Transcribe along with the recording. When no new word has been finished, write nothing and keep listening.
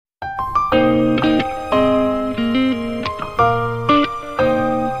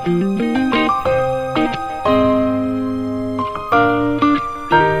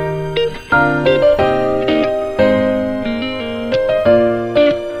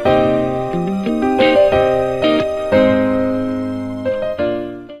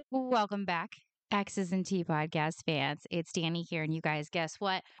X's and T podcast fans, it's Danny here. And you guys, guess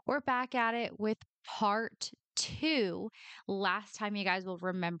what? We're back at it with part two. Last time, you guys will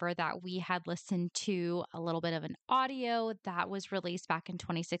remember that we had listened to a little bit of an audio that was released back in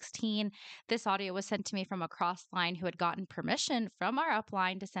 2016. This audio was sent to me from a cross-line who had gotten permission from our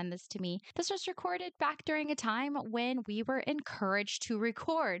upline to send this to me. This was recorded back during a time when we were encouraged to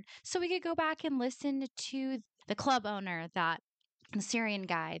record. So we could go back and listen to the club owner, that the Syrian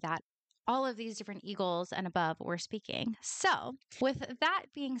guy, that all of these different eagles and above were speaking. So, with that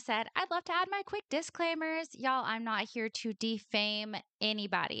being said, I'd love to add my quick disclaimers. Y'all, I'm not here to defame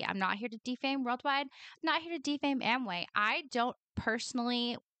anybody. I'm not here to defame Worldwide. I'm not here to defame Amway. I don't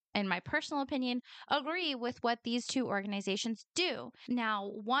personally, in my personal opinion, agree with what these two organizations do.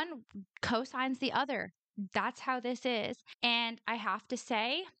 Now, one co-signs the other. That's how this is. And I have to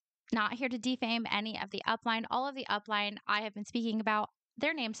say, not here to defame any of the upline. All of the upline I have been speaking about,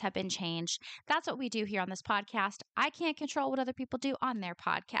 their names have been changed. That's what we do here on this podcast. I can't control what other people do on their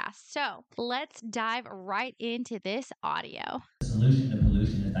podcast. So let's dive right into this audio. The solution to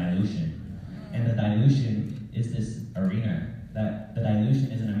pollution is dilution. And the dilution is this arena. That the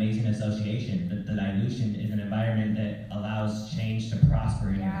dilution is an amazing association. The dilution is an environment that allows change to prosper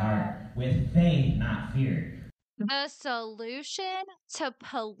in your heart with faith, not fear. The solution to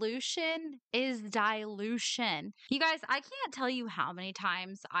pollution is dilution. You guys, I can't tell you how many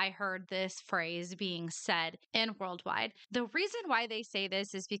times I heard this phrase being said in Worldwide. The reason why they say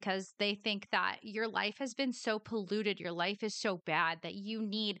this is because they think that your life has been so polluted, your life is so bad that you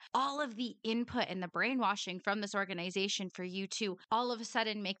need all of the input and the brainwashing from this organization for you to all of a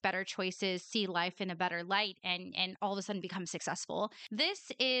sudden make better choices, see life in a better light, and all of a sudden become successful.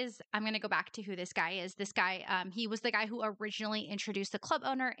 This is, I'm going to go back to who this guy is. This guy, he was the guy who originally introduced the club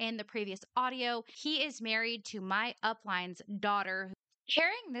owner in the previous audio. He is married to my upline's daughter.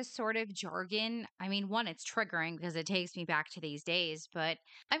 Hearing this sort of jargon, I mean, one, it's triggering because it takes me back to these days. But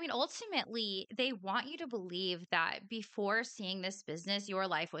I mean, ultimately, they want you to believe that before seeing this business, your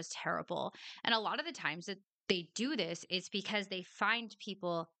life was terrible. And a lot of the times that they do this, it's because they find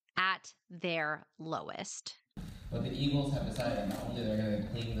people at their lowest. But the Eagles have decided that not only they're going to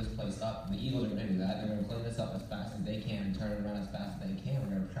clean this place up, the Eagles are going to do that, they're going to clean this up as fast as they can and turn it around as fast as they can.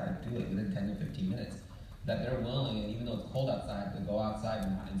 We're going to try to do it within 10 to 15 minutes. That they're willing, and even though it's cold outside, to go outside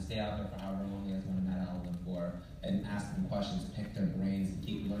and stay out there for however long you guys want to Matt Allen for, and ask them questions, pick their brains, and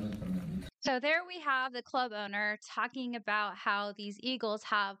keep learning from them. So there we have the club owner talking about how these Eagles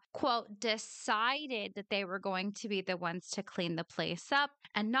have, quote, decided that they were going to be the ones to clean the place up.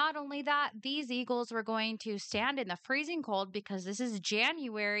 And not only that, these Eagles were going to stand in the freezing cold because this is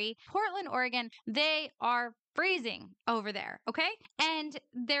January. Portland, Oregon, they are freezing over there, okay? And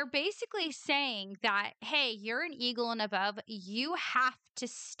they're basically saying that, hey, you're an Eagle and above. You have to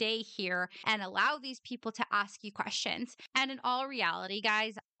stay here and allow these people to ask you questions. And in all reality,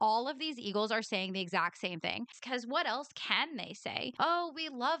 guys, all of these Eagles are saying the exact same thing. Because what else can they say? Oh, we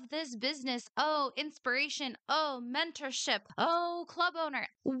love this business. Oh, inspiration. Oh, mentorship. Oh, club owner.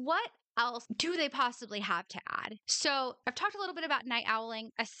 What else do they possibly have to add? So I've talked a little bit about night owling.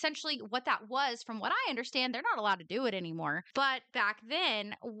 Essentially what that was, from what I understand, they're not allowed to do it anymore. But back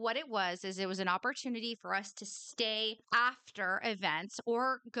then, what it was is it was an opportunity for us to stay after events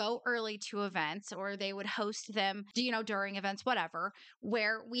or go early to events, or they would host them, during events, whatever,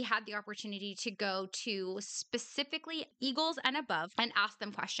 where we had the opportunity to go to specifically Eagles and above and ask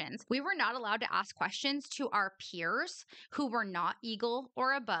them questions. We were not allowed to ask questions to our peers who were not Eagle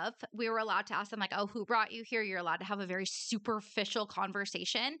or above. We were allowed to ask them like, oh, who brought you here? You're allowed to have a very superficial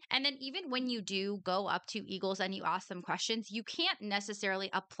conversation. And then even when you do go up to Eagles and you ask them questions, you can't necessarily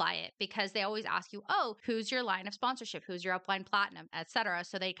apply it because they always ask you, oh, who's your line of sponsorship? Who's your upline platinum, etc.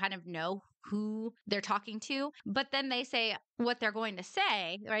 So they kind of know who they're talking to. But then they say what they're going to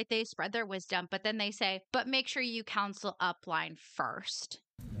say, right? They spread their wisdom, but then they say, but make sure you counsel upline first.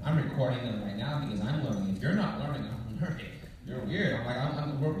 I'm recording them right now because I'm learning. If you're not learning, I'm learning. You're weird.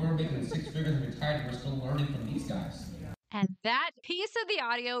 I'm like, we're making 6 figures and retired, and we're still learning from these guys. And that piece of the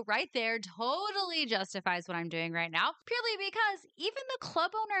audio right there totally justifies what I'm doing right now, purely because even the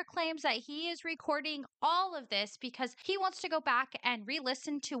club owner claims that he is recording all of this because he wants to go back and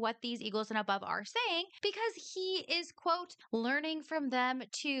re-listen to what these Eagles and above are saying because he is, quote, learning from them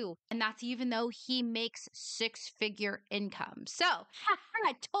too. And that's even though he makes 6-figure income. So,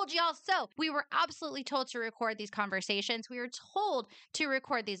 I told y'all so. We were absolutely told to record these conversations. We were told to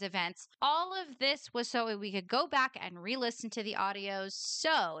record these events. All of this was so we could go back and re-listen to the audios.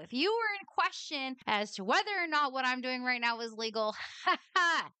 So if you were in question as to whether or not what I'm doing right now is legal,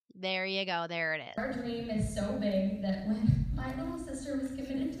 there you go. There it is. Our dream is so big that when my little sister was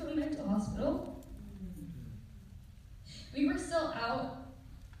committed to a mental hospital, We were still out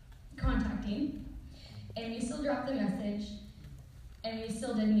contacting, and we still dropped the message, and we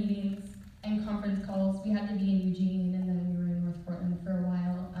still did meetings and conference calls. We had to be in Eugene, and then we were in North Portland for a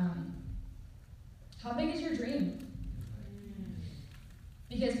while. How big is your dream?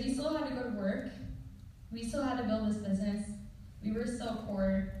 Because we still had to go to work. We still had to build this business. We were still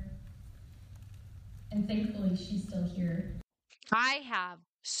poor. And thankfully, she's still here. I have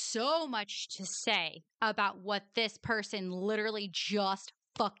so much to say about what this person literally just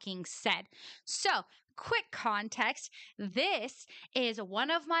fucking said. So, quick context. This is one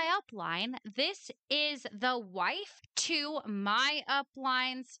of my upline. This is the wife to my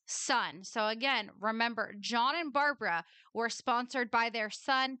upline's son. So again, remember, John and Barbara were sponsored by their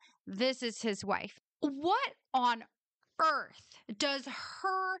son. This is his wife. What on earth does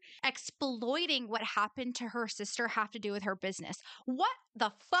her exploiting what happened to her sister have to do with her business? What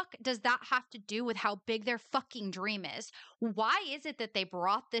the fuck does that have to do with how big their fucking dream is? Why is it that they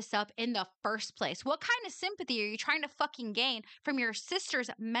brought this up in the first place? What kind of sympathy are you trying to fucking gain from your sister's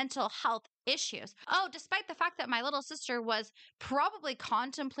mental health issues? Oh, despite the fact that my little sister was probably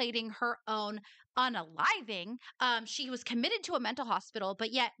contemplating her own unaliving, she was committed to a mental hospital,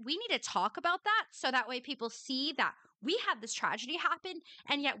 but yet we need to talk about that so that way people see that we had this tragedy happen,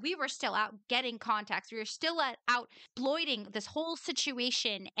 and yet we were still out getting contacts. We were still out exploiting this whole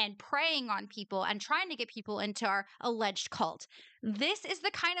situation and preying on people and trying to get people into our alleged cult. This is the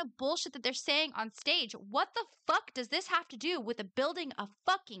kind of bullshit that they're saying on stage. What the fuck does this have to do with the building a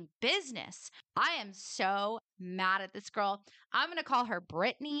fucking business? I am so mad at this girl. I'm going to call her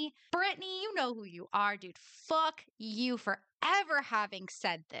Brittany. Brittany, you know who you are, dude. Fuck you for ever having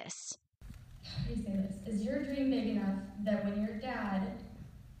said this. How do you say this? Is your dream big enough that when your dad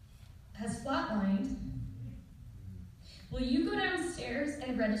has flatlined, will you go downstairs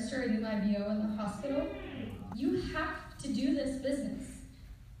and register a new IBO in the hospital? You have to do this business.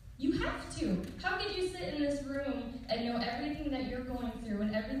 You have to. How could you sit in this room and know everything that you're going through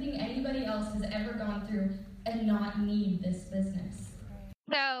and everything anybody else has ever gone through and not need this business?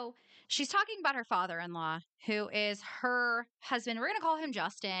 So she's talking about her father-in-law, who is her husband. We're going to call him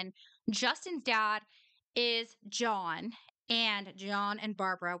Justin. Justin's dad is John, and John and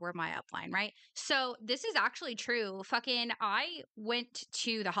Barbara were my upline, right? So this is actually true. I went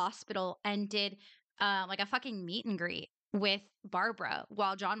to the hospital and did like a fucking meet and greet with Barbara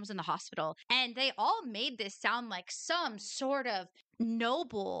while John was in the hospital. And they all made this sound like some sort of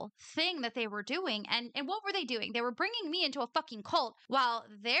noble thing that they were doing. And what were they doing? They were bringing me into a fucking cult while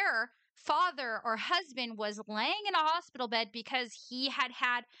their father or husband was laying in a hospital bed because he had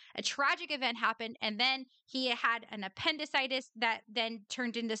had a tragic event happen, and then he had an appendicitis that then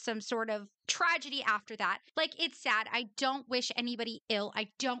turned into some sort of tragedy after that. Like, it's sad. I don't wish anybody ill. I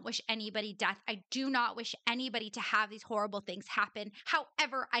don't wish anybody death. I do not wish anybody to have these horrible things happen.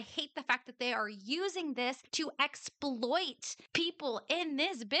 However, I hate the fact that they are using this to exploit people in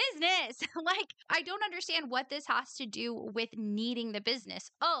this business. Like, I don't understand what this has to do with needing the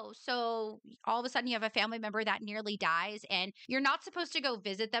business. Oh, so all of a sudden you have a family member that nearly dies and you're not supposed to go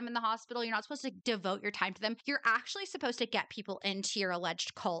visit them in the hospital. You're not supposed to devote your time to them. You're actually supposed to get people into your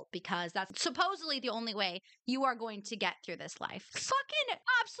alleged cult because that's supposedly the only way you are going to get through this life. Fucking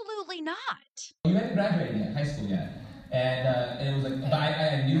absolutely not. You hadn't graduated yet, high school yet. And it was like, but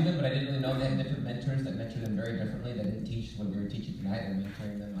I knew them, but I didn't really know they had different mentors that mentored them very differently. They didn't teach what we were teaching tonight. They were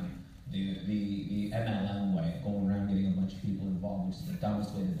mentoring them like the MLM way, going around getting a bunch of people involved, which is the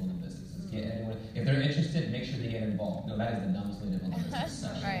dumbest way to build a business. Get anyone, if they're interested, make sure they get involved. No, that is the dumbest way to build a business.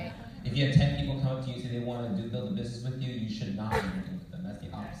 Right. If you have 10 people come up to you and say they want to build a business with you, you should not be working with them. That's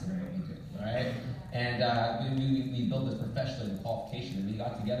the opposite of what we do, all right? And we built this professionally with qualification, and we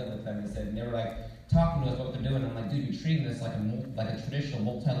got together with them and said, and they were like talking to us what they're doing. I'm like, dude, you're treating this like a traditional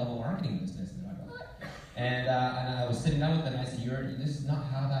multi-level marketing business. And they're like, what? And I was sitting down with them and I said, this is not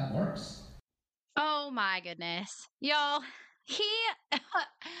how that works. Oh my goodness. Y'all,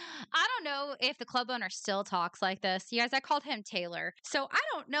 I don't know if the club owner still talks like this. You guys, I called him Taylor. So I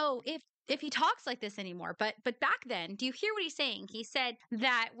don't know if he talks like this anymore. But back then, do you hear what he's saying? He said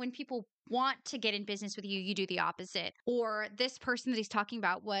that when people want to get in business with you, you do the opposite. Or this person that he's talking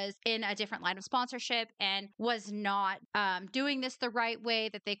about was in a different line of sponsorship and was not doing this the right way,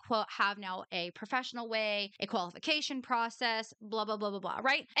 that they, quote, have now a professional way, a qualification process, blah, blah, blah, blah, blah,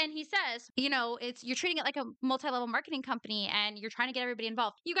 right? And he says, you're treating it like a multi-level marketing company and you're trying to get everybody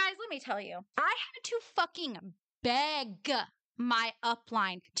involved. You guys, let me tell you, I had to fucking beg my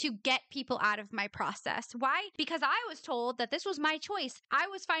upline to get people out of my process. Why? Because I was told that this was my choice. I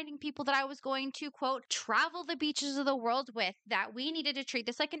was finding people that I was going to, quote, travel the beaches of the world with, that we needed to treat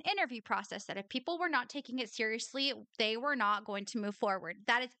this like an interview process, that if people were not taking it seriously, they were not going to move forward.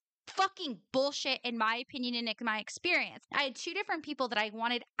 That is fucking bullshit in my opinion and in my experience. I had two different people that I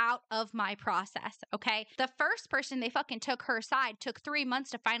wanted out of my process, okay? The first person, they fucking took her side, took 3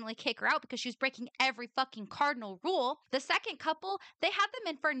 months to finally kick her out because she was breaking every fucking cardinal rule. The second couple, they had them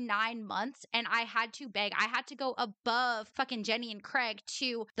in for 9 months and I had to beg. I had to go above fucking Jenny and Craig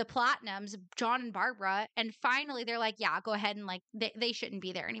to the Platinums, John and Barbara, and finally they're like, yeah, go ahead and like, they shouldn't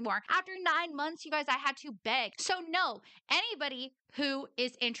be there anymore. After 9 months, you guys, I had to beg. So no, anybody who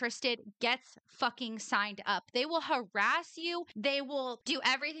is interested gets fucking signed up. They will harass you. They will do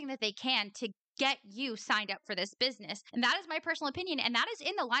everything that they can to get you signed up for this business. And that is my personal opinion. And that is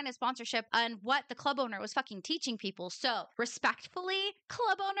in the line of sponsorship on what the club owner was fucking teaching people. So respectfully,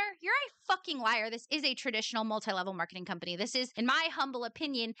 club owner, you're a fucking liar. This is a traditional multi-level marketing company. This is, in my humble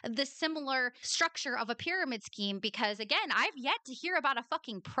opinion, the similar structure of a pyramid scheme because again, I've yet to hear about a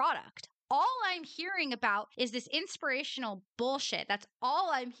fucking product. All I'm hearing about is this inspirational bullshit. That's all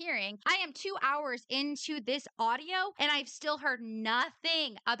I'm hearing. I am 2 hours into this audio and I've still heard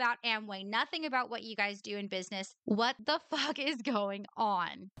nothing about Amway, nothing about what you guys do in business. What the fuck is going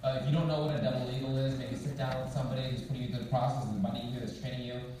on? If you don't know what a double legal is, maybe sit down with somebody who's putting you through the process, and money you that's training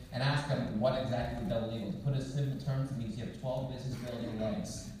you, and ask them what exactly is double legal. To put it in simple terms, it means you have 12 business building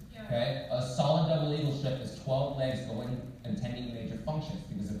legs. Okay? A solid double legal ship is 12 legs going and tending major functions,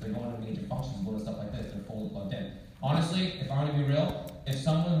 because if they're going to major functions, go to stuff like this, they're fully plugged in. Honestly, if I'm going to be real, if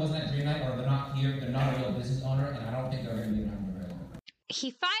someone wasn't at Dream Night or they're not here, they're not a real business owner, and I don't think they're going to be an owner very long. He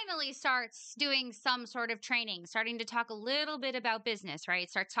finally starts doing some sort of training, starting to talk a little bit about business, right?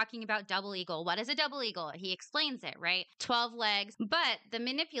 Starts talking about double eagle. What is a double eagle? He explains it, right? 12 legs. But the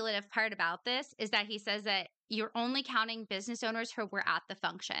manipulative part about this is that he says that you're only counting business owners who were at the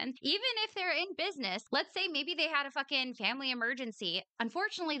function. Even if they're in business, let's say maybe they had a fucking family emergency.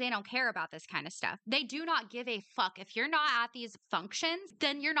 Unfortunately, they don't care about this kind of stuff. They do not give a fuck. If you're not at these functions,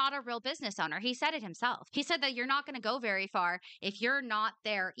 then you're not a real business owner. He said it himself. He said that you're not going to go very far if you're not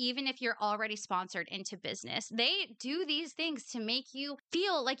there, even if you're already sponsored into business. They do these things to make you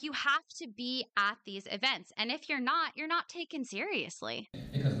feel like you have to be at these events. And if you're not taken seriously.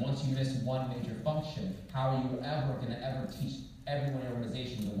 Because once you miss one major function, how are you ever going to ever teach everyone in your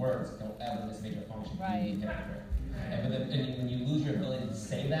organization the words, don't ever miss major function? Right. And when you lose your ability to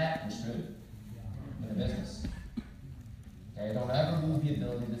say that, you're screwed in the business. Okay, don't ever lose the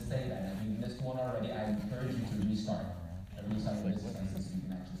ability to say that. If you missed one already, I encourage you to restart. Restart your business license so you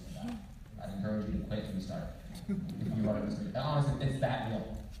can actually say that. I'd encourage you to quit and restart. If you already missed it. Honestly, it's that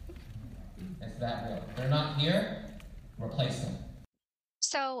real. It's that real. If they're not here, replace them.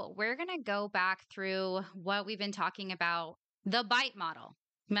 So we're going to go back through what we've been talking about, the BITE model.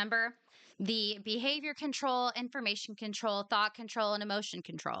 Remember? The behavior control, information control, thought control, and emotion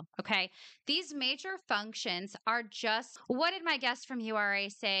control. Okay. These major functions are just, what did my guest from URA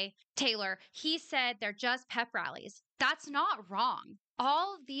say? Taylor, he said they're just pep rallies. That's not wrong.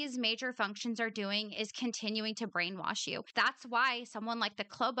 All of these major functions are doing is continuing to brainwash you. That's why someone like the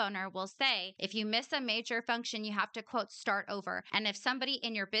club owner will say, if you miss a major function, you have to, quote, start over. And if somebody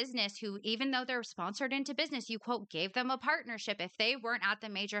in your business who, even though they're sponsored into business, you, quote, gave them a partnership, if they weren't at the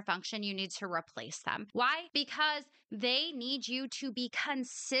major function, you need to replace them. Why? Because they need you to be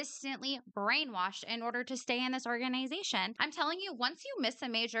consistently brainwashed in order to stay in this organization. I'm telling you, once you miss a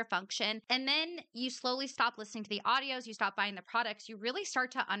major function and then you slowly stop listening to the audios, you stop buying the products, you really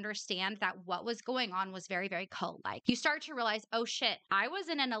start to understand that what was going on was very, very cult-like. You start to realize, oh shit, I was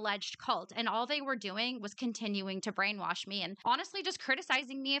in an alleged cult and all they were doing was continuing to brainwash me and honestly just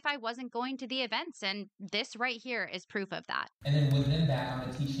criticizing me if I wasn't going to the events. And this right here is proof of that. And then within that, I'm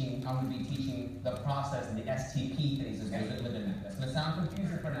going to be teaching the process and the STP phases within that. That's going to sound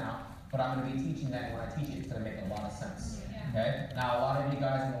confusing for now, but I'm going to be teaching that, and when I teach it, it's going to make a lot of sense. Okay? Now, a lot of you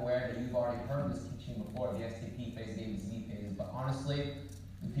guys, I'm aware that you've already heard this teaching before, the STP phase, the ABCD phase, but honestly,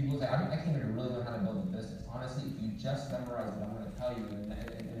 people say, I can't even really learn how to build a business. Honestly, if you just memorize what I'm going to tell you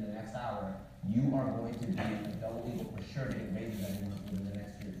in the next hour, you are going to be a double eagle for sure getting raises within the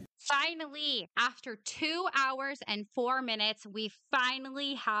next year. Finally, after 2 hours and 4 minutes, we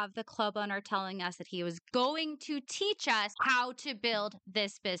finally have the club owner telling us that he was going to teach us how to build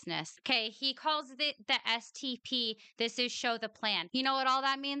this business. Okay, he calls it the STP. This is show the plan. You know what all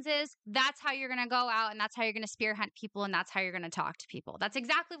that means is? That's how you're going to go out and that's how you're going to spearhead people and that's how you're going to talk to people. That's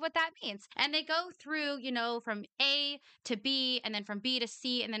exactly what that means. And they go through, from A to B and then from B to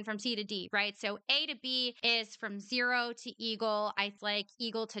C and then from C to D, right? So A to B is from 0 to eagle. I like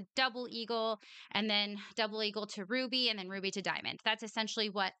eagle to double eagle and then double eagle to ruby and then ruby to diamond. That's essentially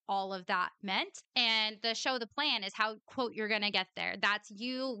what all of that meant. And the show the plan is how, quote, you're going to get there. That's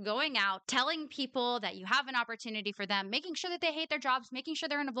you going out, telling people that you have an opportunity for them, making sure that they hate their jobs, making sure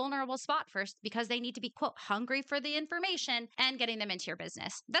they're in a vulnerable spot first because they need to be, quote, hungry for the information and getting them into your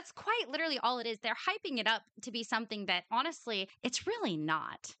business. That's quite literally all it is. They're hyping it up to be something that honestly, it's really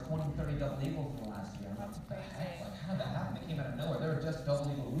not. 20, 30 double eagles from last year. I'm like, what the heck? Like, how did that happen? They came out of nowhere. They were just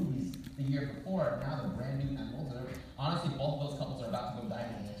double eagle rubies the year before, and now they're brand new emeralds. Honestly, both of those couples are about to go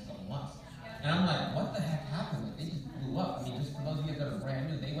diamond in the next couple months. And I'm like, what the heck happened? Like, they just blew up. I mean, just for those of you that are brand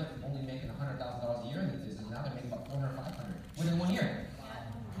new, they went from only making $100,000 a year in this business. Now they're making about 400, 500 within 1 year.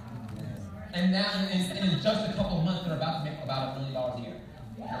 And now, in just a couple of months, they're about to make about $1 million a year.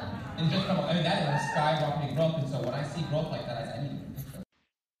 In just a couple, that is a skyrocketing growth. And so when I see growth like that, I need to picture.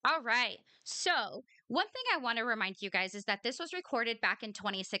 All right. So one thing I want to remind you guys is that this was recorded back in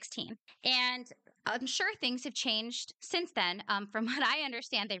 2016. And I'm sure things have changed since then. From what I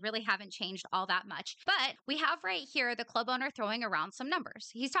understand, they really haven't changed all that much. But we have right here the club owner throwing around some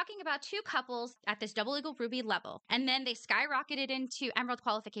numbers. He's talking about 2 couples at this double eagle ruby level. And then they skyrocketed into emerald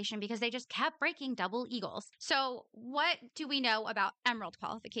qualification because they just kept breaking double eagles. So what do we know about emerald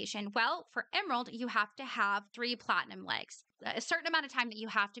qualification? Well, for emerald, you have to have 3 platinum legs. A certain amount of time that you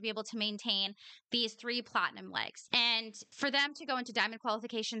have to be able to maintain these 3 platinum legs. And for them to go into diamond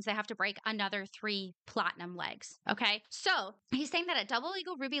qualifications, they have to break another 3 platinum legs. Okay. So he's saying that at double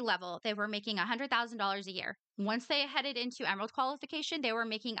eagle ruby level, they were making $100,000 a year. Once they headed into emerald qualification, they were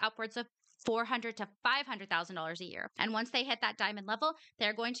making upwards of $400,000 to $500,000 a year. And once they hit that diamond level,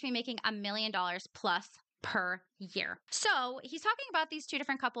 they're going to be making $1 million plus per year. So he's talking about these 2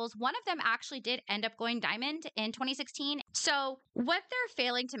 different couples. One of them actually did end up going diamond in 2016. So what they're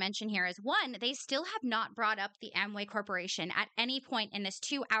failing to mention here is 1, they still have not brought up the Amway Corporation at any point in this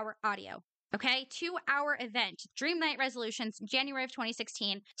 2-hour audio. Okay, 2-hour event, Dream Night Resolutions, January of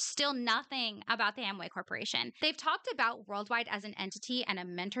 2016, still nothing about the Amway Corporation. They've talked about Worldwide as an entity and a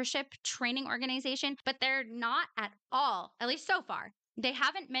mentorship training organization, but they're not at all, at least so far. They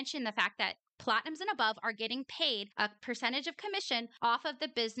haven't mentioned the fact that Platinums and above are getting paid a percentage of commission off of the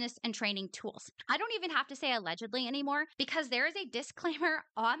business and training tools. I don't even have to say allegedly anymore because there is a disclaimer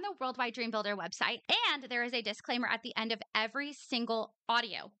on the Worldwide Dream Builder website and there is a disclaimer at the end of every single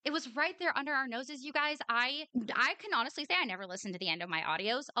audio. It was right there under our noses, you guys. I can honestly say I never listen to the end of my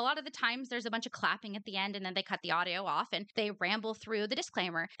audios. A lot of the times there's a bunch of clapping at the end and then they cut the audio off and they ramble through the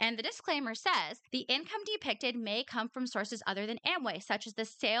disclaimer. And the disclaimer says, the income depicted may come from sources other than Amway, such as the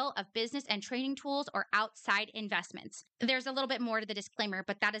sale of business and training tools or outside investments. There's a little bit more to the disclaimer,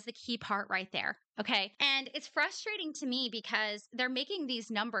 but that is the key part right there. Okay. And it's frustrating to me because they're making these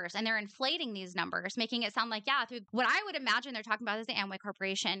numbers and they're inflating these numbers, making it sound like, yeah, through what I would imagine they're talking about is the Amway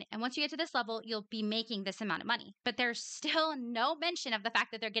Corporation. And once you get to this level, you'll be making this amount of money. But there's still no mention of the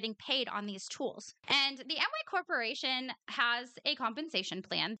fact that they're getting paid on these tools. And the Amway Corporation has a compensation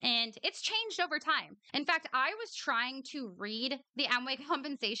plan and it's changed over time. In fact, I was trying to read the Amway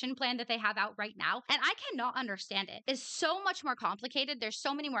compensation plan that they have out right now, and I cannot understand it. It's so much more complicated. There's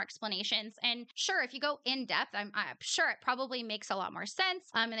so many more explanations. And sure, if you go in depth, I'm sure it probably makes a lot more sense.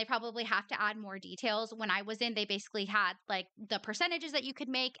 And they probably have to add more details. When I was in, they basically had like the percentages that you could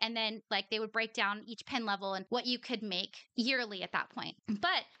make, and then like they would break down each pin level and what you could make yearly at that point.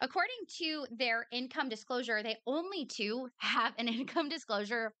 But according to their income disclosure, they only do have an income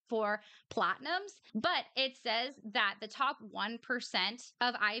disclosure for platinums, but it says that the top 1%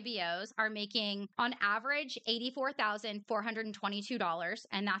 of IBOs are making on average $84,422,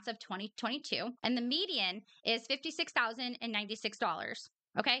 and that's of 2022. And the median is $56,096.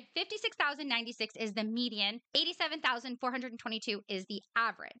 Okay, $56,096 is the median. $87,422 is the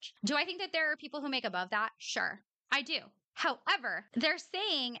average. Do I think that there are people who make above that? Sure, I do. However, they're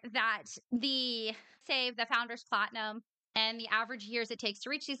saying that the Founders Platinum and the average years it takes to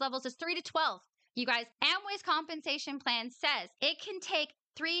reach these levels is 3 to 12. You guys, Amway's compensation plan says it can take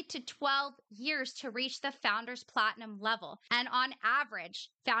 3 to 12 years to reach the Founders Platinum level. And on average,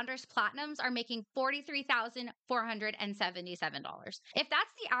 Founders Platinums are making $43,477. If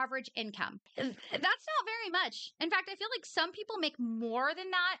that's the average income, that's not very much. In fact, I feel like some people make more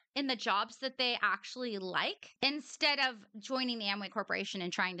than that in the jobs that they actually like instead of joining the Amway Corporation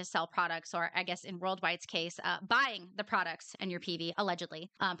and trying to sell products, or I guess in Worldwide's case, buying the products in your PV,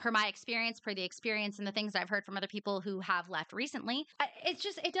 allegedly. Per my experience, per the experience and the things I've heard from other people who have left recently,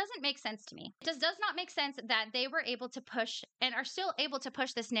 it doesn't make sense to me. It just does not make sense that they were able to push and are still able to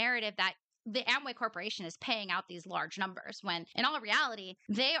push this narrative that the Amway Corporation is paying out these large numbers when in all reality,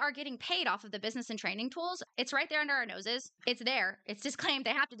 they are getting paid off of the business and training tools. It's right there under our noses. It's there. It's disclaimed.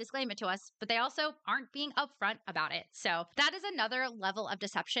 They have to disclaim it to us, but they also aren't being upfront about it. So that is another level of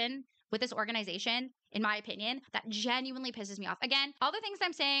deception with this organization, in my opinion, that genuinely pisses me off. Again, all the things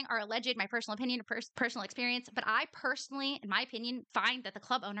I'm saying are alleged, my personal opinion, personal experience, but I personally, in my opinion, find that the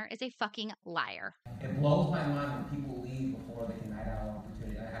club owner is a fucking liar. It blows my mind when people leave before they can have night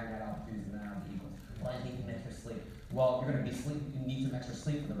opportunities and out the Eagles. Well, I need some extra sleep. Well, you're going to you need some extra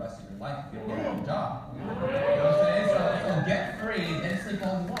sleep for the rest of your life if you don't get a job. You know what I'm saying? So get free, then sleep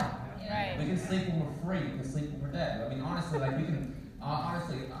all you want. Right. We can sleep when we're free. We can sleep when we're dead. I mean, honestly, like we can.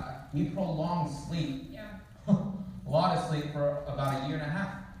 We prolonged sleep. Yeah. A lot of sleep for about a year and a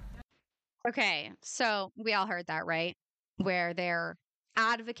half. Okay, so we all heard that, right? Where they're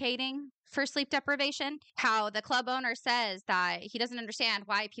advocating for sleep deprivation, how the club owner says that he doesn't understand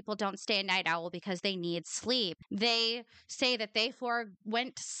why people don't stay a night owl because they need sleep. They say that they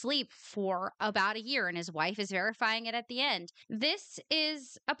went to sleep for about a year and his wife is verifying it at the end. This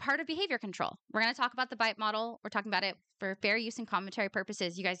is a part of behavior control. We're going to talk about the bite model. We're talking about it for fair use and commentary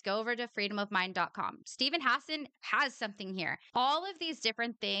purposes. You guys go over to freedomofmind.com. Stephen Hassan has something here. All of these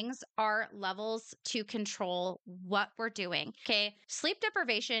different things are levels to control what we're doing. Okay. Sleep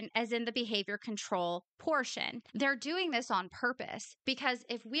deprivation, as in the behavior control portion. They're doing this on purpose because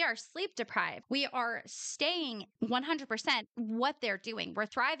if we are sleep deprived, we are staying 100% what they're doing. We're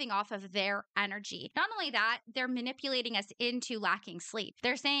thriving off of their energy. Not only that, they're manipulating us into lacking sleep.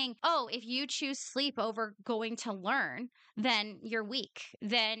 They're saying, oh, if you choose sleep over going to learn, then you're weak.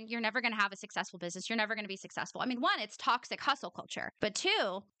 Then you're never going to have a successful business. You're never going to be successful. I mean, one, it's toxic hustle culture. But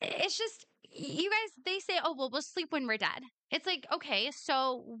two, it's just, you guys, they say, oh, well, we'll sleep when we're dead. It's like, okay,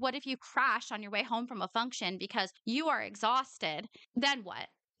 so what if you crash on your way home from a function because you are exhausted? Then what?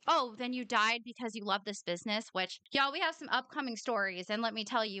 Oh, then you died because you love this business, which, y'all, we have some upcoming stories. And let me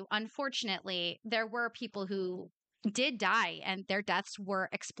tell you, unfortunately, there were people who did die and their deaths were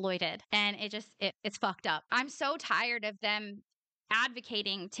exploited. And it's fucked up. I'm so tired of them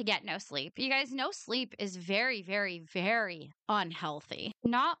advocating to get no sleep. You guys, no sleep is very, very, very unhealthy.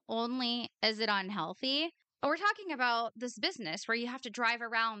 Not only is it unhealthy, we're talking about this business where you have to drive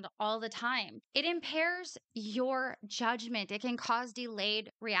around all the time. It impairs your judgment. It can cause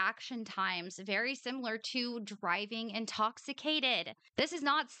delayed reaction times, very similar to driving intoxicated. This is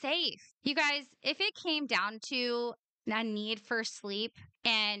not safe. You guys, if it came down to a need for sleep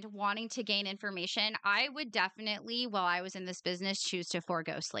and wanting to gain information, I would definitely, while I was in this business, choose to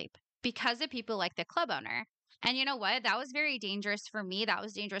forego sleep because of people like the club owner. And you know what? That was very dangerous for me. That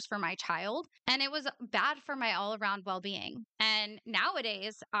was dangerous for my child. And it was bad for my all around well being. And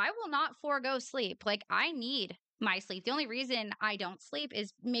nowadays, I will not forego sleep. Like, I need my sleep. The only reason I don't sleep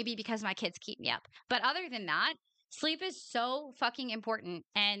is maybe because my kids keep me up. But other than that, sleep is so fucking important.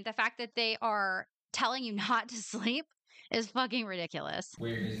 And the fact that they are telling you not to sleep is fucking ridiculous.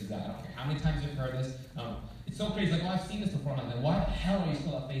 Weird this is that. I don't care how many times you've heard this. It's so crazy. Like, oh, I've seen this before. I'm like, why the hell are you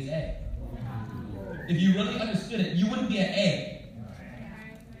still at phase A? If you really understood it, you wouldn't be at A.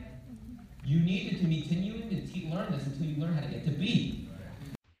 You needed to be continuing to learn this until you learn how to get to B.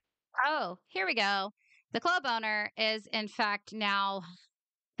 Oh, here we go. The club owner is, in fact, now,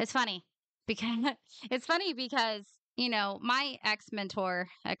 it's funny because, you know, my ex-mentor,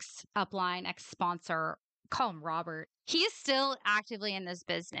 ex-upline, ex-sponsor, call him Robert. He's still actively in this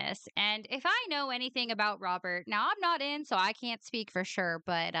business. And if I know anything about Robert, now I'm not in, so I can't speak for sure,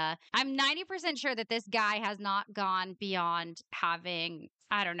 but I'm 90% sure that this guy has not gone beyond having,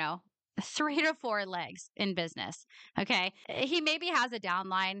 I don't know, 3 to 4 legs in business. Okay. He maybe has a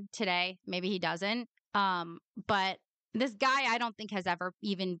downline today. Maybe he doesn't. But this guy, I don't think has ever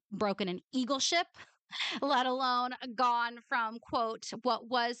even broken an eagle ship, let alone gone from, quote, what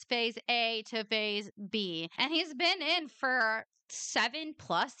was phase A to phase B. And he's been in for 7+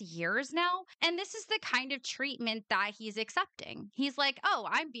 years now. And this is the kind of treatment that he's accepting. He's like, oh,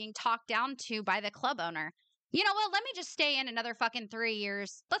 I'm being talked down to by the club owner. you know what? Let me just stay in another fucking 3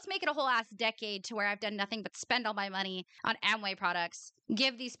 years. Let's make it a whole ass decade to where I've done nothing but spend all my money on Amway products,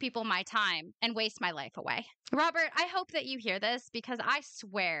 give these people my time, and waste my life away. Robert, I hope that you hear this because I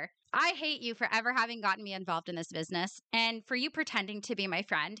swear I hate you for ever having gotten me involved in this business and for you pretending to be my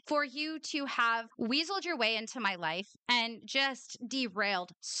friend, for you to have weaseled your way into my life and just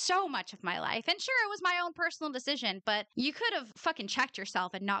derailed so much of my life. And sure, it was my own personal decision, but you could have fucking checked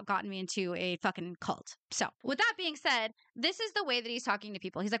yourself and not gotten me into a fucking cult. So, with that being said, this is the way that he's talking to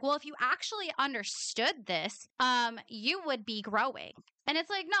people. He's like, well, if you actually understood this, you would be growing. And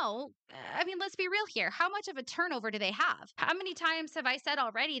it's like, no, I mean, let's be real here. How much of a turnover do they have? How many times have I said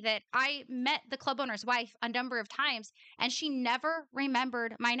already that I met the club owner's wife a number of times and she never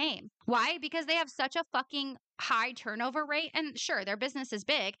remembered my name? Why? Because they have such a fucking high turnover rate. And sure, their business is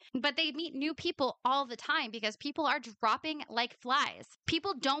big, but they meet new people all the time because people are dropping like flies.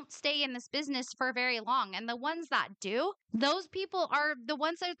 People don't stay in this business for very long. And the ones that do, those people are the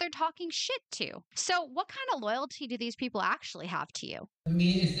ones that they're talking shit to. So what kind of loyalty do these people actually have to you? I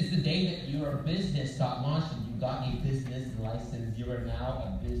mean, it's the day that your business got launched and you got a business license, you are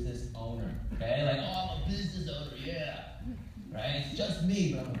now a business owner. Okay? Like, oh, I'm a business owner, yeah. Right? It's just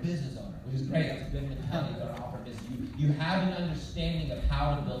me, but I'm a business owner, which is great. That's a good mentality to offer business. You have an understanding of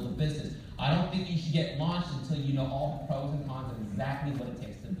how to build a business. I don't think you should get launched until you know all the pros and cons of exactly what it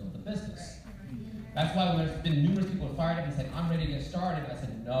takes to build a business. That's why when there's been numerous people who fired up and said, I'm ready to get started, I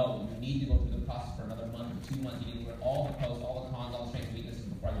said, no, you need to go through the process for another month or 2 months. You need to learn all the pros, all the cons, all the strengths and weaknesses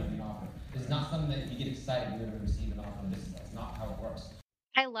before I give you an offer. It's not something that you get excited you're going to receive an offer. This is not how it works.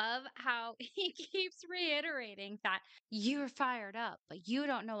 I love how he keeps reiterating that you're fired up, but you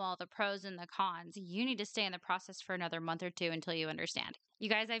don't know all the pros and the cons. You need to stay in the process for another month or two until you understand. You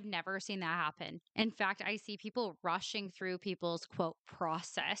guys, I've never seen that happen. In fact, I see people rushing through people's quote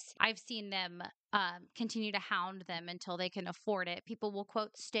process. I've seen them continue to hound them until they can afford it. People will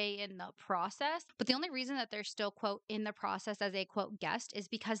quote stay in the process, but the only reason that they're still quote in the process as a quote guest is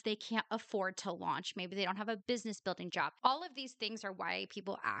because they can't afford to launch. Maybe they don't have a business building job. All of these things are why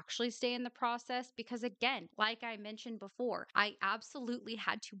people actually stay in the process because again, like I mentioned before, I absolutely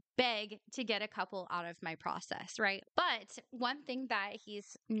had to beg to get a couple out of my process, right? But one thing that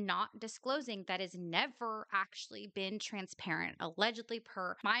he's not disclosing that has never actually been transparent, allegedly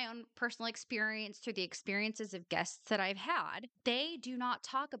per my own personal experience through the experiences of guests that I've had, they do not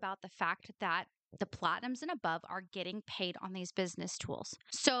talk about the fact that the platinums and above are getting paid on these business tools.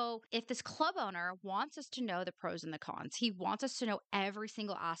 So if this club owner wants us to know the pros and the cons, he wants us to know every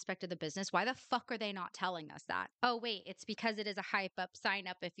single aspect of the business, why the fuck are they not telling us that? Oh, wait, it's because it is a hype up, sign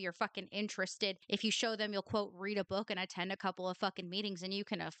up if you're fucking interested. If you show them, you'll quote, read a book and attend a couple of fucking meetings and you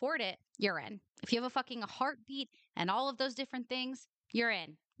can afford it, you're in. If you have a fucking heartbeat and all of those different things, you're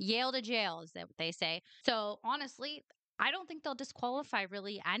in. Yale to jail is what they say. So honestly, I don't think they'll disqualify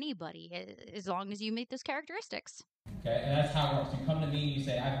really anybody as long as you meet those characteristics. Okay, and that's how it works. You come to me and you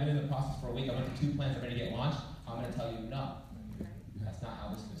say, I've been in the process for a week, I went to 2 plans, I'm ready to get launched. I'm going to tell you no. That's not how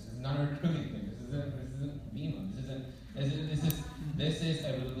this is. This is not a recruiting thing. This isn't BEMA. This is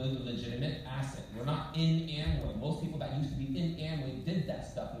a legitimate asset. We're not in Amway. Most people that used to be in Amway did that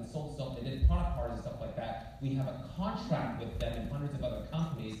stuff and sold stuff. They did product cards and stuff like that. We have a contract with them and hundreds of other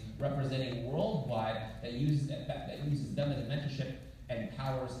companies representing worldwide that uses them as a mentorship and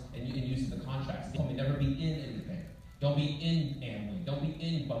powers and uses the contracts. They told me never be in anything. Don't be in Amway. Don't be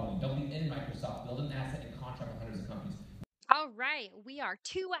in Boeing. Don't be in Microsoft. Build an asset and contract with hundreds of companies. All right, we are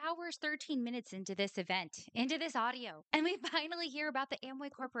 2 hours, 13 minutes into this event, into this audio, and we finally hear about the Amway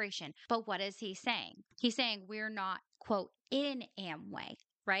Corporation. But what is he saying? He's saying we're not, quote, in Amway,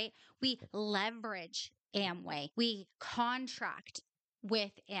 right? We leverage Amway. We contract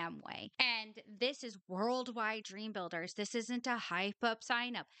with Amway. And this is worldwide dream builders. This isn't a hype up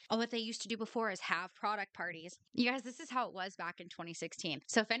sign up. Oh, what they used to do before is have product parties. You guys, this is how it was back in 2016.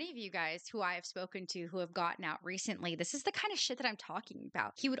 So if any of you guys who I have spoken to who have gotten out recently, this is the kind of shit that I'm talking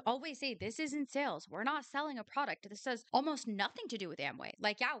about. He would always say, this isn't sales. We're not selling a product. This has almost nothing to do with Amway.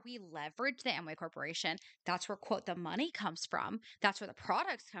 Like, yeah, we leverage the Amway Corporation. That's where, quote, the money comes from. That's where the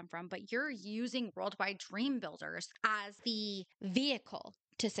products come from. But you're using worldwide dream builders as the vehicle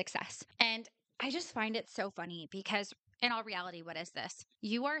to success. And I just find it so funny because in all reality, what is this?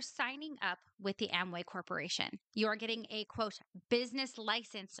 You are signing up with the Amway Corporation. You are getting a quote business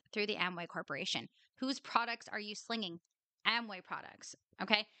license through the Amway Corporation. Whose products are you slinging? Amway products.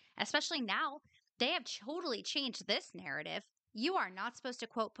 Okay. Especially now, they have totally changed this narrative. You are not supposed to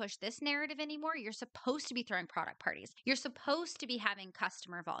quote push this narrative anymore. You're supposed to be throwing product parties. You're supposed to be having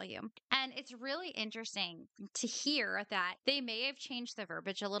customer volume. And And it's really interesting to hear that they may have changed the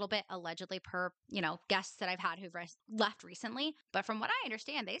verbiage a little bit, allegedly, per, guests that I've had who've left recently. But from what I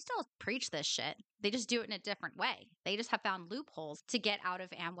understand, they still preach this shit. They just do it in a different way. They just have found loopholes to get out of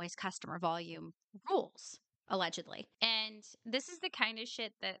Amway's customer volume rules, allegedly. And this is the kind of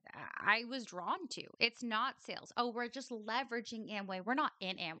shit that I was drawn to. It's not sales. Oh, we're just leveraging Amway. We're not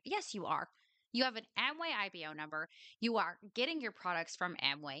in Amway. Yes, you are. You have an Amway IBO number. You are getting your products from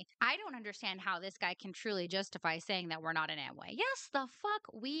Amway. I don't understand how this guy can truly justify saying that we're not in Amway. Yes, the fuck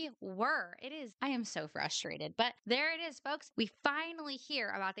we were. It is. I am so frustrated. But there it is, folks. We finally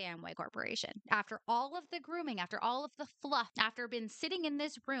hear about the Amway Corporation. After all of the grooming, after all of the fluff, after been sitting in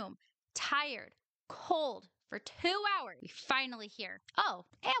this room, tired, cold, for 2 hours, we finally hear, oh,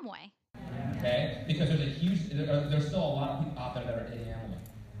 Amway. Okay? Because there's still a lot of people out there that are in Amway.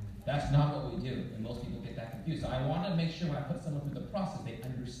 That's not what we do, and most people get that confused. So I want to make sure when I put someone through the process, they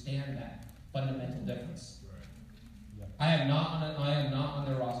understand that fundamental difference. I am not on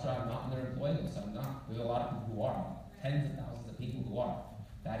their roster. I'm not on their employee list. I'm not. There's a lot of people who are. Tens of thousands of people who are.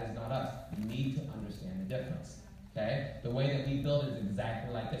 That is not us. You need to understand the difference. Okay? The way that we build it is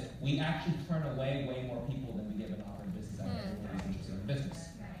exactly like this. We actually turn away way more people than we give an offer in business out of everyone who's interested in business.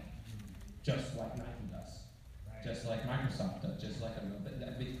 Just like Nike does. Just like Microsoft does. Just like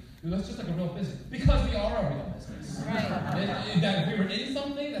that's just like a real business. Because we are a real business. Right. If we were in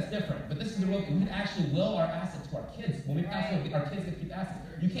something, that's different. But this is the real thing. We can actually will our assets to our kids. When we pass over, our kids get to keep assets.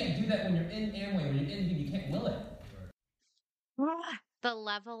 You can't do that when you're in Amway. When you're in, you can't will it. The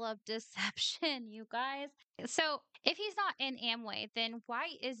level of deception, you guys. So if he's not in Amway, then why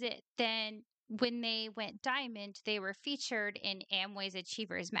is it then when they went diamond, they were featured in Amway's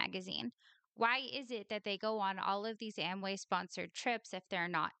Achievers magazine? Why is it that they go on all of these Amway sponsored trips if they're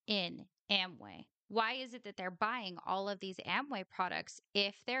not in Amway? Why is it that they're buying all of these Amway products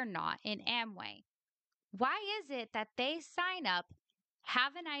if they're not in Amway? Why is it that they sign up,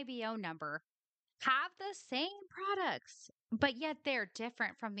 have an IBO number, have the same products, but yet they're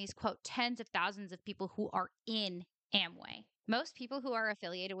different from these, quote, tens of thousands of people who are in Amway? Most people who are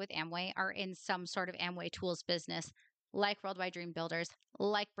affiliated with Amway are in some sort of Amway tools business, like Worldwide Dream Builders,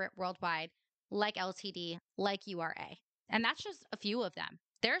 like Brit Worldwide, like LTD, like URA. And that's just a few of them.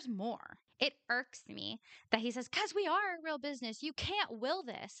 There's more. It irks me that he says, because we are a real business, you can't will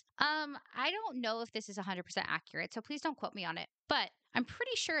this. I don't know if this is 100% accurate, so please don't quote me on it. But I'm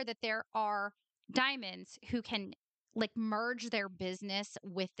pretty sure that there are diamonds who can merge their business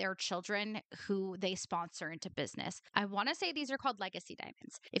with their children who they sponsor into business. I want to say these are called legacy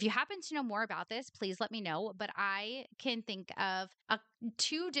diamonds. If you happen to know more about this, please let me know. But I can think of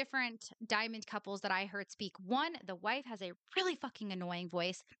two different diamond couples that I heard speak. One, the wife has a really fucking annoying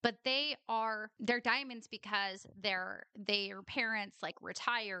voice, but they're diamonds because their parents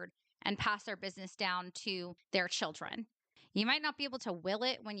retired and passed their business down to their children. You might not be able to will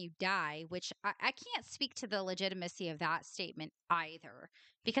it when you die, which I can't speak to the legitimacy of that statement either.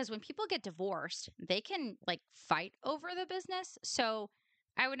 Because when people get divorced, they can fight over the business. So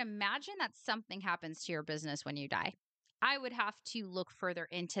I would imagine that something happens to your business when you die. I would have to look further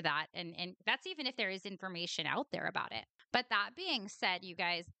into that. And that's even if there is information out there about it. But that being said, you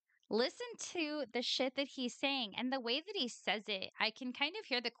guys, listen to the shit that he's saying and the way that he says it. I can kind of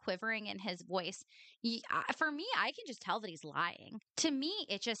hear the quivering in his voice. For me, I can just tell that he's lying. To me,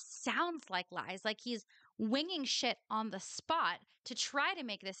 it just sounds like lies, like he's winging shit on the spot to try to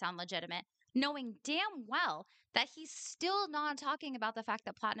make this sound legitimate, knowing damn well that he's still not talking about the fact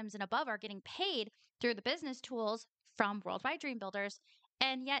that platinums and above are getting paid through the business tools from Worldwide Dream Builders,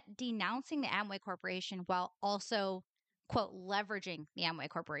 and yet denouncing the Amway Corporation while also, quote, leveraging the Amway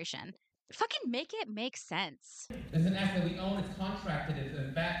Corporation. Fucking make it make sense. It's an asset we own, it's contracted, it's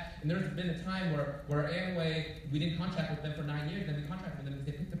in fact, and there's been a time where Amway, we didn't contract with them for 9 years, then we contracted with them because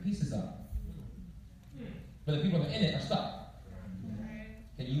they picked the pieces up. But the people that are in it are stuck.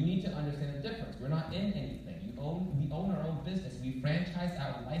 And you need to understand the difference. We're not in anything. We own our own business. We franchise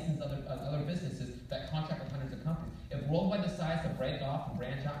out and license other businesses that contract with hundreds of companies. If Worldwide decides to break off and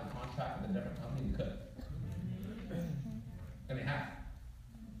branch out and contract with a different company, we could. And they have.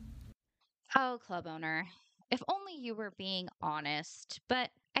 Oh, club owner, if only you were being honest. But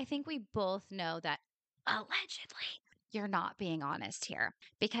I think we both know that allegedly you're not being honest here,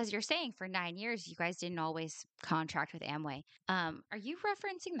 because you're saying for 9 years you guys didn't always contract with Amway. Are you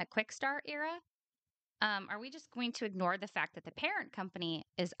referencing the Quick Start era? Are we just going to ignore the fact that the parent company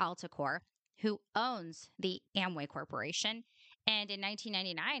is Altacore, who owns the Amway Corporation? And in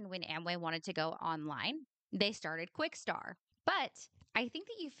 1999, when Amway wanted to go online, they started Quickstar. But I think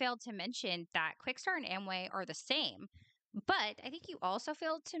that you failed to mention that Quickstar and Amway are the same. But I think you also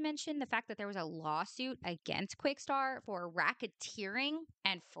failed to mention the fact that there was a lawsuit against Quickstar for racketeering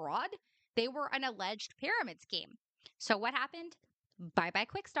and fraud. They were an alleged pyramid scheme. So what happened? Bye bye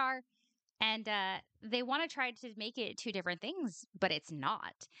Quickstar. And they want to try to make it two different things, but it's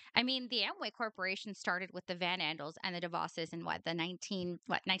not. I mean, the Amway Corporation started with the Van Andels and the DeVosses in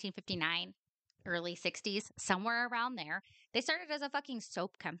 1959, early 60s, somewhere around there. They started as a fucking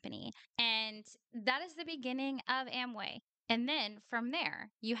soap company. And that is the beginning of Amway. And then from there,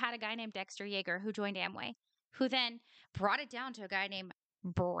 you had a guy named Dexter Yeager who joined Amway, who then brought it down to a guy named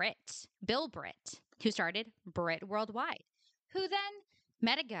Bill Britt, who started Britt Worldwide, who then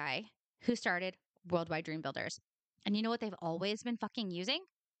met a guy who started Worldwide Dream Builders. And you know what they've always been fucking using?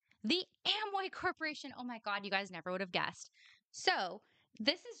 The Amway Corporation. Oh my God, you guys never would have guessed. So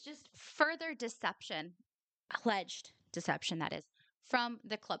this is just further deception, alleged deception, that is, from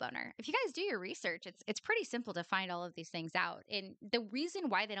the club owner. If you guys do your research, it's pretty simple to find all of these things out. And the reason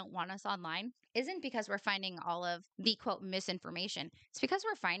why they don't want us online isn't because we're finding all of the quote misinformation. It's because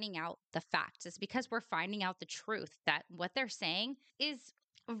we're finding out the facts. It's because we're finding out the truth that what they're saying is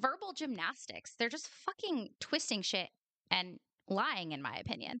verbal gymnastics. They're just fucking twisting shit and lying, in my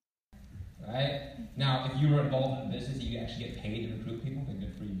opinion. Right? Now, if you were involved in a business and you actually get paid to recruit people, then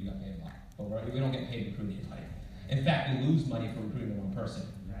good for you, you got paid a lot. But we don't get paid to recruit anybody. In fact, we lose money for recruiting the wrong person.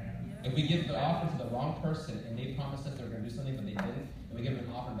 If we give the offer to the wrong person and they promised us they were going to do something but they didn't, and we give them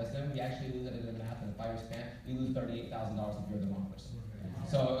an offer to invest in them, we actually lose it in the math in a 5-year span. We lose $38,000 if you're the wrong person.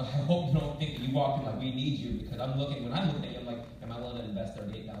 So I hope you don't think that you walk in like, we need you, because when I'm looking at you, I'm like, am I willing to invest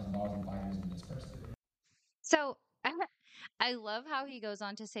 $38,000 in 5 years with this person? So I love how he goes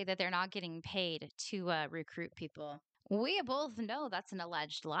on to say that they're not getting paid to recruit people. We both know that's an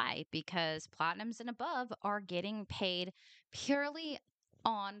alleged lie because platinums and above are getting paid purely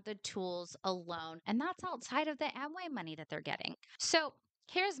on the tools alone. And that's outside of the Amway money that they're getting. So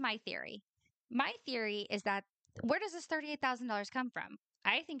here's my theory. My theory is that where does this $38,000 come from?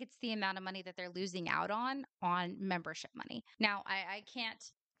 I think it's the amount of money that they're losing out on membership money. Now, I can't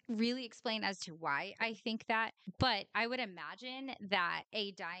really explain as to why I think that, but I would imagine that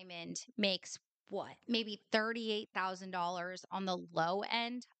a diamond makes what, maybe $38,000 on the low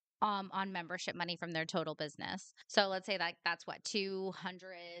end on membership money from their total business. So let's say that that's what,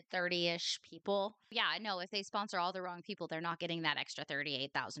 230-ish people. Yeah, no, if they sponsor all the wrong people, they're not getting that extra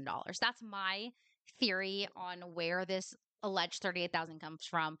 $38,000. That's my theory on where this alleged 38,000 comes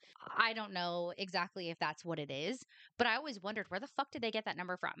from. I don't know exactly if that's what it is, but I always wondered where the fuck did they get that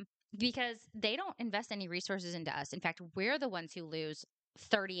number from? Because they don't invest any resources into us. In fact, we're the ones who lose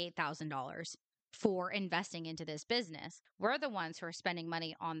 $38,000 for investing into this business. We're the ones who are spending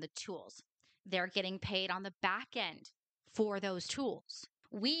money on the tools. They're getting paid on the back end for those tools.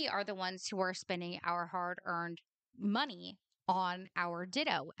 We are the ones who are spending our hard-earned money on our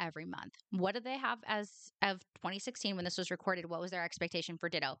Ditto every month. What did they have as of 2016 when this was recorded? What was their expectation for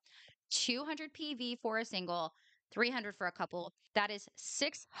Ditto? 200 PV for a single, 300 for a couple. That is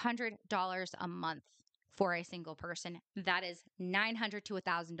 $600 a month for a single person. That is $900 to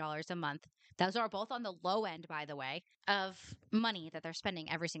 $1,000 a month. Those are both on the low end, by the way, of money that they're spending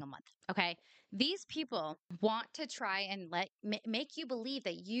every single month. Okay. These people want to try and make you believe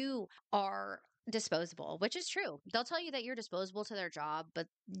that you are disposable, which is true. They'll tell you that you're disposable to their job, but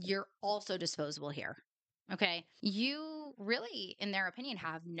you're also disposable here. Okay. You really, in their opinion,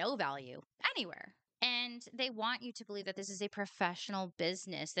 have no value anywhere. And they want you to believe that this is a professional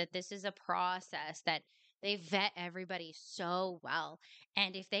business, that this is a process, that they vet everybody so well.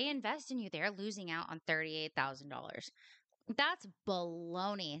 And if they invest in you, they're losing out on $38,000. That's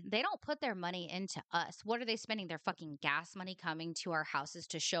baloney. They don't put their money into us. What are they spending their fucking gas money coming to our houses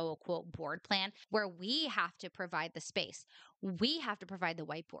to show a quote board plan where we have to provide the space? We have to provide the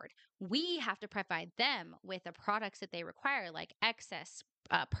whiteboard. We have to provide them with the products that they require, like excess,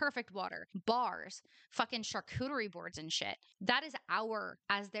 perfect water, bars, fucking charcuterie boards and shit. That is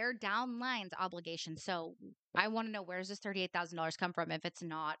as their downline's obligation. So I want to know, where does this $38,000 come from if it's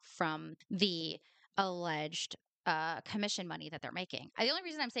not from the alleged commission money that they're making? The only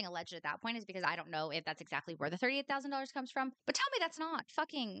reason I'm saying alleged at that point is because I don't know if that's exactly where the $38,000 comes from. But tell me that's not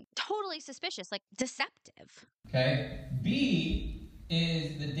fucking totally suspicious, like deceptive. Okay. B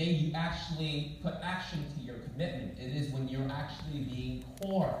is the day you actually put action to your commitment. It is when you're actually being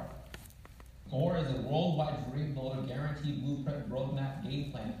core. Core is a worldwide dream builder, guaranteed blueprint, roadmap,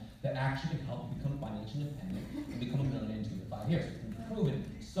 game plan that actually can help you become financially independent and become a millionaire in 2 to 5 years. It's been proven.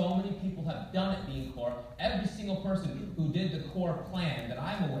 So many people have done it being core. Every single person who did the core plan that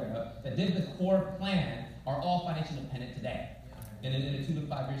I'm aware of, that did the core plan, are all financially independent today. In a 2 to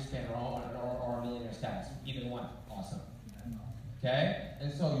 5 year span, or millionaire status. Either one, awesome. Okay?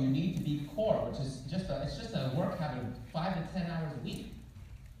 And so you need to be core, which is just a work habit of 5 to 10 hours a week.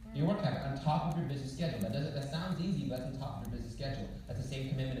 Your work habit on top of your busy schedule. That sounds easy, but that's on top of your busy schedule. That's the same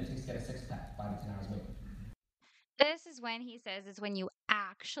commitment it takes to get a six-pack, 5 to 10 hours a week. This is when he says is when you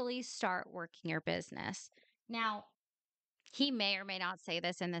actually start working your business. Now, he may or may not say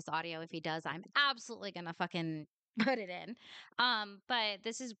this in this audio. If he does, I'm absolutely gonna fucking put it in. But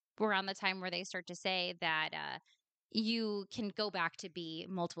this is around the time where they start to say that you can go back to B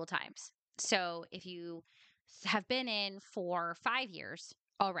multiple times. So if you have been in for 5 years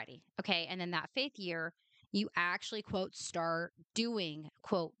already, okay, and then that fifth year, you actually quote start doing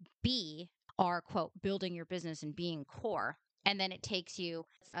quote B or quote building your business and being core. And then it takes you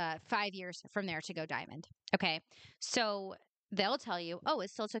 5 years from there to go diamond. Okay. So they'll tell you, oh, it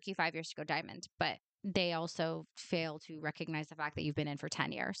still took you 5 years to go diamond, but they also fail to recognize the fact that you've been in for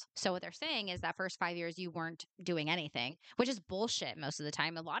 10 years. So what they're saying is that first 5 years you weren't doing anything, which is bullshit most of the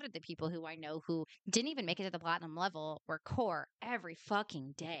time. A lot of the people who I know who didn't even make it to the platinum level were core every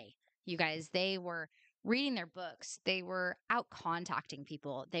fucking day. You guys, they were reading their books. They were out contacting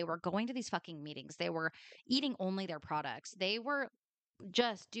people. They were going to these fucking meetings. They were eating only their products. They were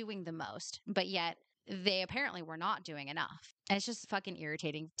just doing the most, but yet they apparently were not doing enough. And it's just fucking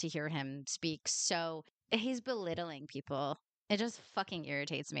irritating to hear him speak. So he's belittling people. It just fucking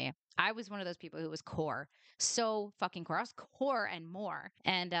irritates me. I was one of those people who was core, so fucking core. I was core and more,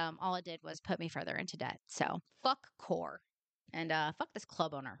 and all it did was put me further into debt. So fuck core, and fuck this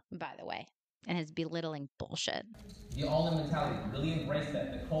club owner, by the way, and his belittling bullshit. The all-in mentality, really embrace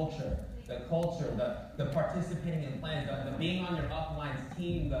that. The participating in plans, the being on your upline's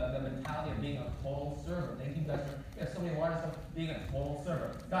team, the mentality of being a total server. Thank you guys for so many artists of being a total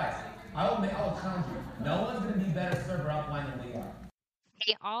server. Guys, I will challenge you. No one's going to be better server upline than we are.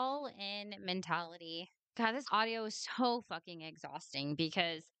 The all-in mentality. God, this audio is so fucking exhausting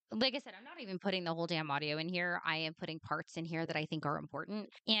because, like I said, I'm not even putting the whole damn audio in here. I am putting parts in here that I think are important.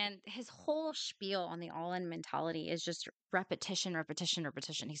 And his whole spiel on the all-in mentality is just repetition, repetition,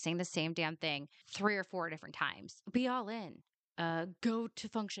 repetition. He's saying the same damn thing 3 or 4 different times. Be all in. Go to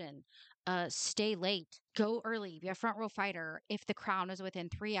function. Stay late. Go early. Be a front row fighter. If the crown is within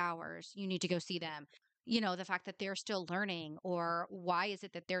 3 hours, you need to go see them. You know, the fact that they're still learning, or why is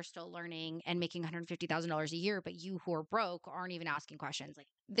it that they're still learning and making $150,000 a year, but you who are broke aren't even asking questions? Like,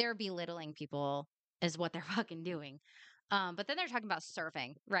 they're belittling people is what they're fucking doing. But then they're talking about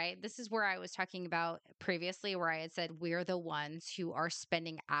surfing, right? This is where I was talking about previously, where I had said we're the ones who are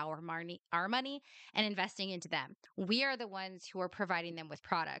spending our money and investing into them. We are the ones who are providing them with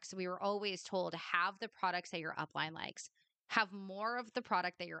products. We were always told to have the products that your upline likes. Have more of the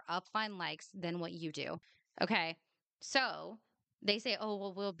product that your upline likes than what you do. Okay. So they say, oh,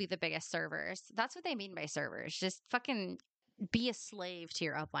 well, we'll be the biggest servers. That's what they mean by servers. Just fucking be a slave to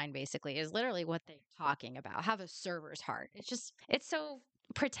your upline, basically, is literally what they're talking about. Have a server's heart. It's so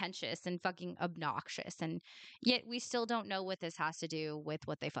pretentious and fucking obnoxious. And yet we still don't know what this has to do with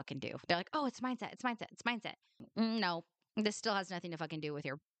what they fucking do. They're like, oh, it's mindset. It's mindset. It's mindset. No, this still has nothing to fucking do with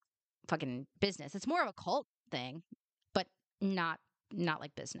your fucking business. It's more of a cult thing, but not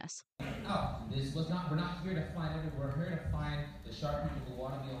like business. Oh, we're not here to find everyone. We're here to find the sharp people who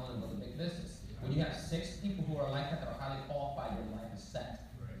want to be on and build a big business. When you have 6 people who are like that are highly qualified, your life is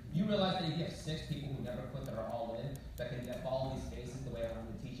set. You realize that if you have 6 people who never quit, that are all in, that follow these spaces the way I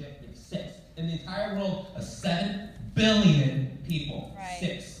want to teach it, you have 6. In the entire world of 7 billion people, right.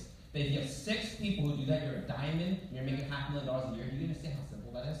 6. If you have 6 people who do that, you're a diamond, and you're making $500,000 a year. Do you understand how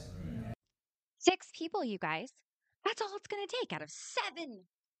simple that is? 6 people, you guys. That's all it's going to take out of 7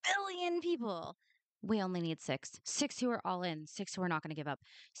 billion people. We only need 6. 6 who are all in, 6 who are not going to give up,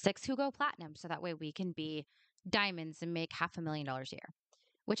 6 who go platinum, so that way we can be diamonds and make $500,000 a year.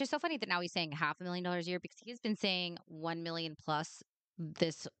 Which is so funny that now he's saying $500,000 a year, because he's been saying 1 million plus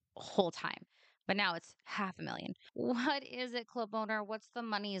this whole time. But now it's $500,000. What is it, club owner? What's the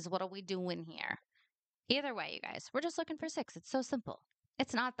monies? What are we doing here? Either way, you guys, we're just looking for 6. It's so simple.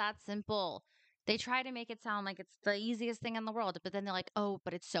 It's not that simple. They try to make it sound like it's the easiest thing in the world, but then they're like, oh,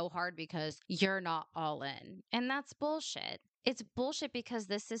 but it's so hard because you're not all in. And that's bullshit. It's bullshit because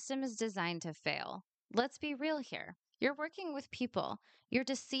the system is designed to fail. Let's be real here. You're working with people. You're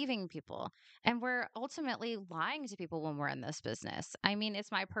deceiving people. And we're ultimately lying to people when we're in this business. I mean,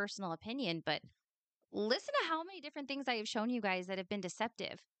 it's my personal opinion, but listen to how many different things I have shown you guys that have been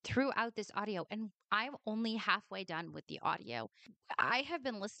deceptive throughout this audio. And I'm only halfway done with the audio. I have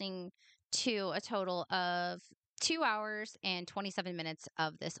been listening to a total of 2 hours and 27 minutes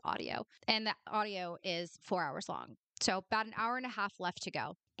of this audio. And the audio is 4 hours long. So about an hour and a half left to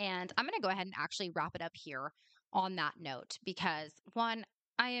go. And I'm going to go ahead and actually wrap it up here. on that note because one,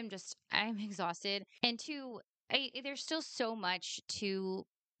 I'm exhausted. And two, there's still so much to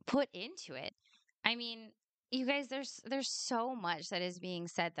put into it. I mean, you guys, there's so much that is being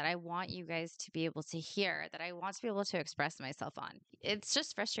said that I want you guys to be able to hear, that I want to be able to express myself on. It's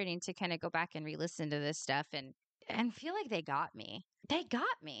just frustrating to kind of go back and re-listen to this stuff and feel like they got me. They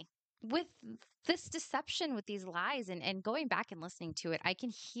got me with this deception, with these lies, and going back and listening to it. I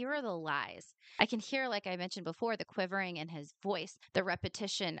can hear the lies. I can hear, like I mentioned before, the quivering in his voice, the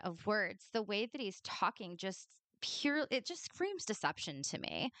repetition of words, the way that he's talking, just pure, it just screams deception to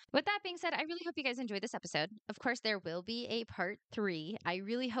me. With that being said, I really hope you guys enjoyed this episode. Of course, there will be a part 3. I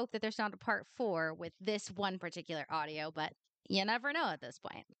really hope that there's not a part 4 with this one particular audio, but you never know at this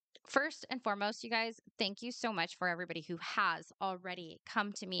point. First and foremost, you guys, thank you so much for everybody who has already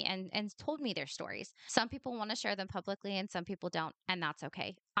come to me and told me their stories. Some people want to share them publicly and some people don't, and that's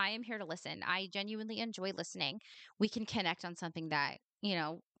okay. I am here to listen. I genuinely enjoy listening. We can connect on something that,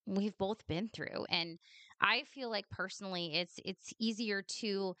 we've both been through. And I feel like personally it's easier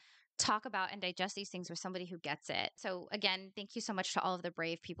to talk about and digest these things with somebody who gets it. So again, thank you so much to all of the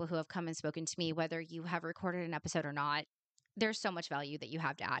brave people who have come and spoken to me, whether you have recorded an episode or not. There's so much value that you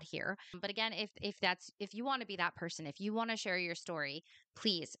have to add here. But again, if you want to be that person, if you want to share your story,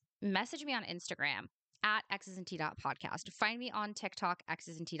 please message me on Instagram at xsandt.podcast. Find me on TikTok,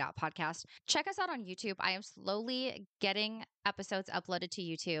 xsandt.podcast. Check us out on YouTube. I am slowly getting episodes uploaded to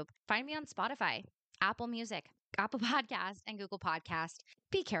YouTube. Find me on Spotify, Apple Music, Apple Podcast, and Google Podcast.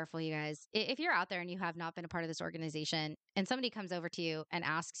 Be careful, you guys. If you're out there and you have not been a part of this organization and somebody comes over to you and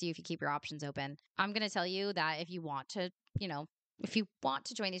asks you if you keep your options open, I'm going to tell you that if you want to, if you want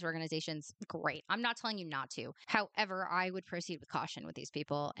to join these organizations, great. I'm not telling you not to. However, I would proceed with caution with these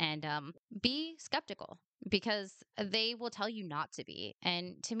people and be skeptical because they will tell you not to be.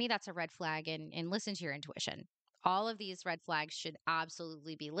 And to me, that's a red flag, and listen to your intuition. All of these red flags should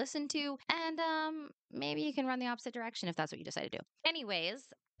absolutely be listened to. And maybe you can run the opposite direction if that's what you decide to do. Anyways,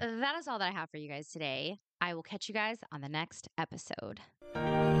 that is all that I have for you guys today. I will catch you guys on the next episode.